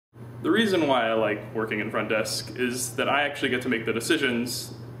The reason why I like working in front desk is that I actually get to make the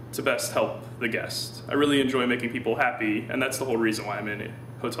decisions to best help the guest. I really enjoy making people happy, and that's the whole reason why I'm in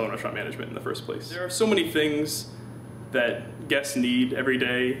hotel and restaurant management in the first place. There are so many things that guests need every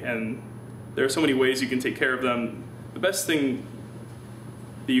day, and there are so many ways you can take care of them. The best thing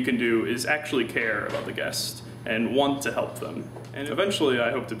that you can do is actually care about the guest and want to help them. And eventually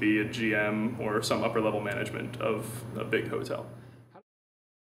I hope to be a GM or some upper level management of a big hotel.